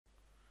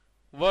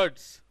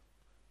Words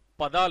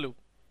పదాలు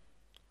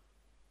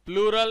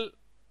plural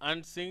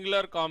and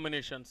singular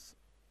combinations.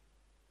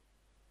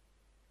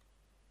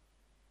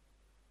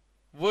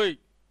 వి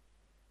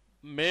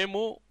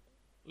మేము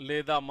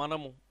లేదా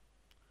మనము.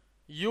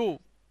 యు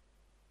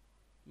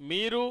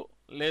మీరు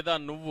లేదా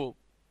నువ్వు.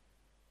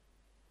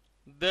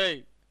 దే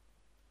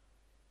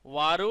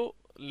వారు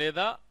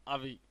లేదా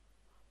అవి.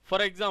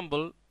 For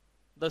example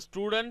the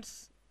students,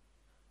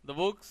 the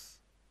books,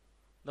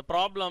 the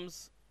problems,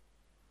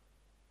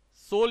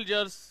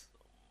 soldiers,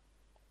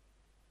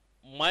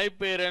 my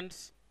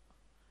parents,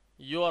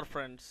 your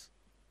friends.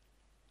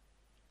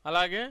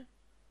 అలాగే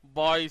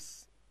boys,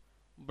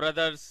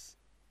 brothers,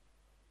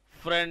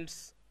 friends,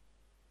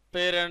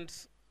 parents,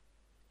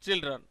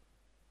 children.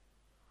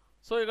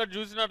 So ఇక్కడ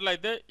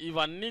చూసినట్లయితే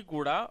ఇవన్నీ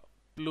కూడా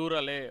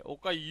ప్లూరలే.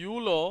 ఒక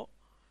యూలో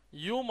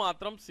యు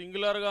మాత్రం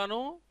సింగులర్ గాను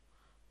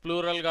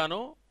ప్లూరల్ గాను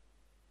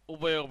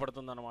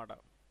ఉపయోగపడుతుంది అన్నమాట.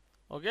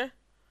 ఓకే,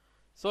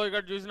 సో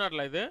ఇక్కడ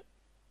చూసినట్లయితే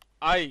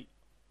ఐ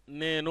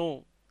నేను,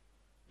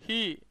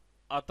 హీ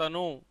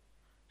అతను,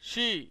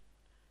 షీ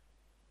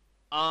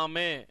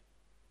ఆమె,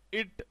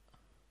 ఇట్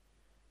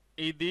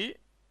ఇది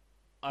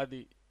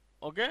అది.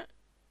 ఓకే,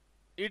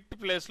 ఇట్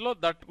ప్లేస్లో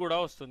దట్ కూడా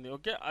వస్తుంది.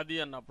 ఓకే, అది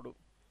అన్నప్పుడు.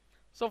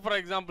 సో ఫర్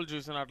ఎగ్జాంపుల్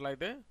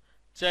చూసినట్లయితే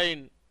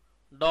చైన్,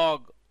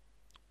 డాగ్,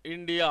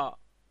 ఇండియా,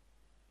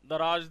 ద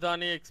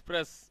రాజధాని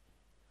express,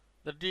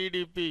 the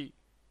TDP,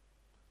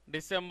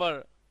 December,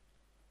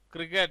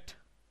 cricket,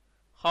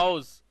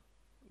 house,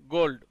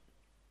 gold.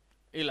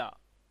 ఇలా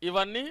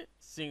ఇవన్నీ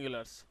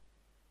సింగులర్స్.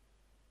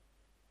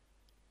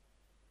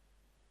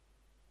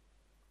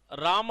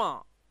 రామ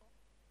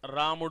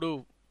రాముడు.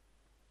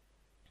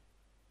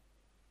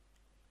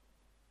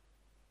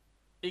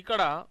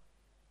 ఇక్కడ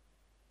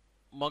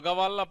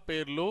మగవాళ్ళ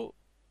పేర్లు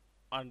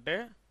అంటే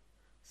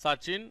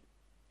సచిన్,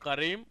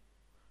 కరీం,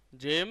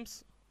 జేమ్స్,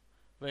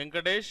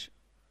 వెంకటేష్,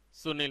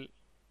 సునీల్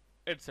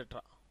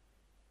ఎట్సెట్రా.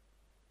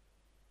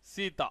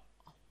 సీత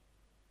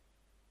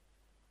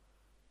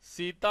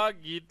సీత,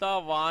 గీత,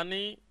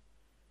 వాణి,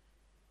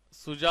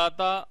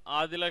 సుజాత,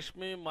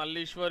 ఆదిలక్ష్మి,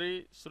 మల్లీశ్వరి,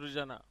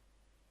 సృజన.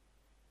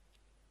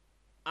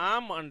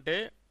 ఆమ్ అంటే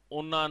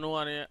ఉన్నాను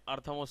అనే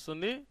అర్థం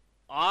వస్తుంది.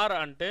 ఆర్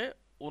అంటే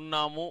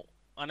ఉన్నాము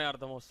అనే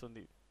అర్థం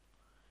వస్తుంది.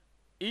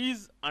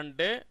 ఈజ్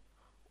అంటే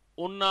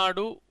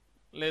ఉన్నాడు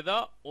లేదా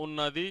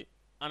ఉన్నది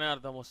అనే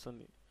అర్థం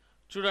వస్తుంది.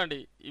 చూడండి,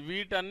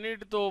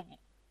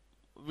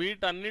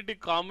 వీటన్నిటి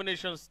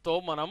కాంబినేషన్స్తో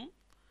మనం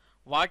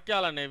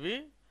వాక్యాలు అనేవి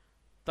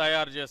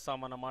తయారు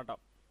చేస్తామన్నమాట.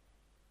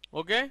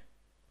 ఓకే,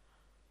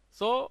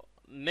 సో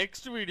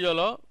నెక్స్ట్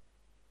వీడియోలో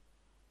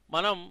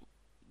మనం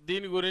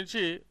దీని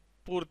గురించి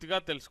పూర్తిగా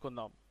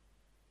తెలుసుకుందాం.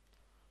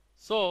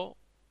 So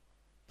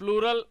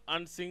plural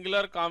and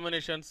singular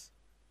combinations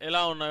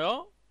ఎలా ఉన్నాయో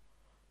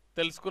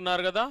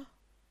తెలుసుకున్నారు కదా.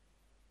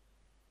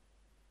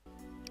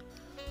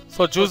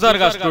 సో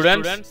చూసారుగా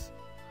స్టూడెంట్స్,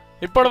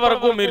 ఇప్పటి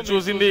వరకు మీరు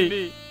చూసింది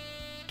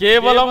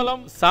కేవలం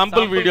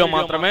శాంపుల్ వీడియో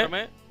మాత్రమే.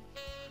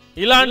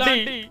 ఇలాంటి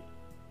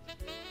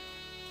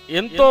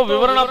ఎంతో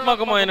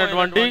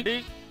వివరణాత్మకమైనటువంటి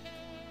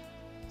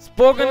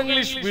స్పోకెన్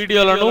ఇంగ్లీష్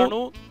వీడియోలను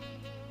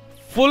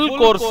ఫుల్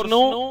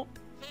కోర్సును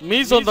మీ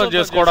సొంతం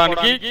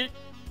చేసుకోవడానికి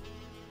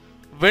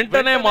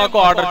వెంటనే మాకు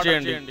ఆర్డర్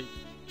చేయండి.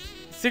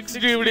 6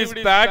 DVDs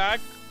pack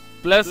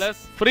plus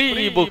free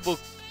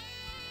ebooks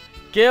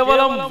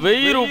కేవలం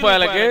 1000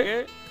 రూపాయలకే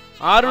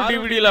 6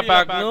 DVDల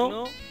ప్యాక్ను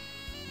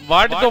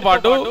వాటితో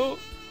పాటు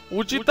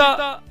ఉచిత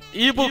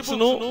ఈబుక్స్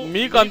ను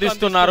మీకు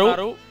అందిస్తున్నారు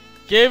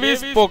కేవీ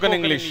స్పోకెన్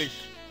ఇంగ్లీష్.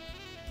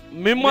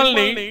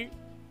 మిమ్మల్ని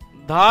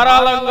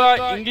ధారాళంగా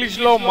ఇంగ్లీష్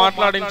లో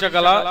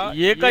మాట్లాడించగల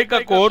ఏకైక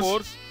కోర్స్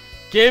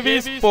కేవీ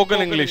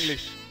స్పోకెన్ ఇంగ్లీష్.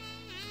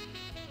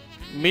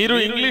 మీరు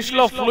ఇంగ్లీష్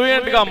లో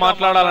ఫ్లూయెంట్ గా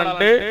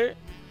మాట్లాడాలంటే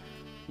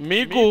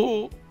మీకు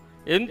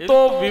ఎంతో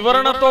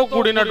వివరణతో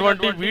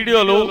కూడినటువంటి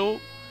వీడియోలు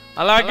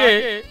అలాగే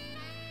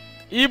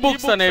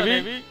ఈబుక్స్ అనేవి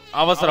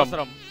అవసరం.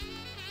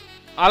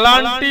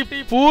 అలాంటి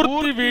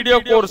పూర్తి వీడియో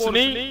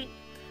కోర్సుని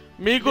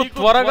మీకు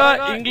త్వరగా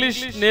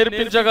ఇంగ్లీష్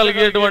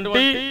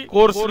నేర్పించగలిగేటువంటి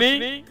కోర్సుని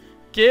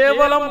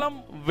కేవలం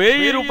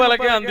 1000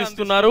 రూపాయలకే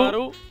అందిస్తున్నారు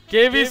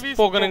కేవీ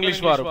స్పోకెన్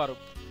ఇంగ్లీష్ వారు.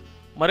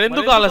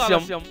 మరెందుకు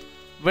ఆలస్యం,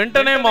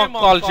 వెంటనే మాకు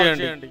కాల్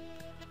చేయండి.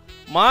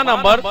 మా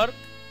నంబర్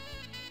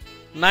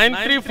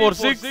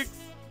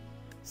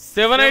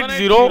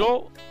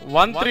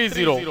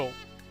 9346780130.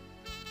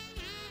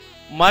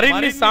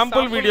 మరిన్ని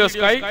శాంపుల్ వీడియోస్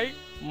కై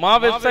మా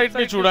వెబ్సైట్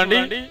ని చూడండి.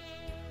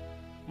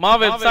 మా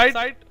వెబ్సైట్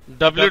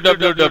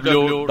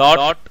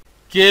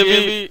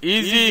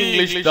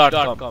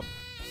www.kveasyenglish.com.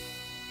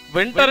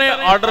 వెంటనే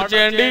ఆర్డర్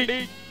చేయండి,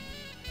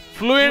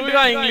 ఫ్లూయెంట్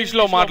గా ఇంగ్లీష్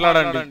లో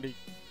మాట్లాడండి.